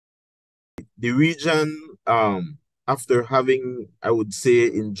the region, after having, I would say,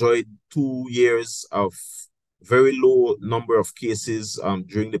 enjoyed 2 years of very low number of cases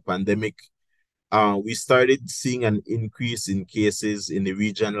during the pandemic, we started seeing an increase in cases in the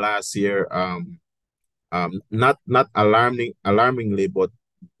region last year. Not alarmingly, but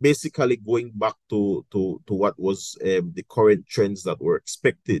basically going back to what was the current trends that were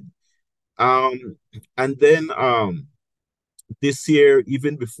expected. Um, and then this year,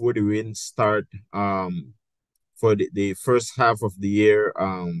 even before the rain start, for the first half of the year,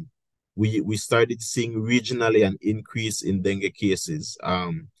 we started seeing regionally an increase in dengue cases.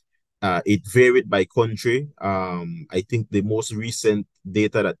 It varied by country. I think the most recent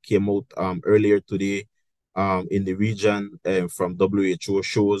data that came out earlier today in the region from WHO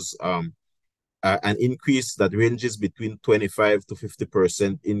shows an increase that ranges between 25 to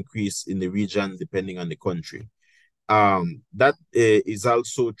 50% increase in the region, depending on the country. That is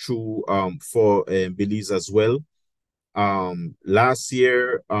also true for Belize as well. Last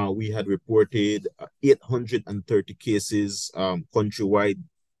year, we had reported 830 cases countrywide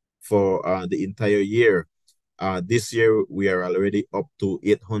for the entire year. This year, we are already up to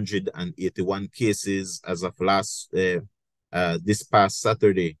 881 cases as of this past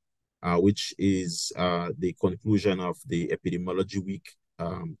Saturday, which is the conclusion of the epidemiology week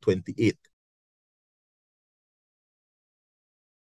 28.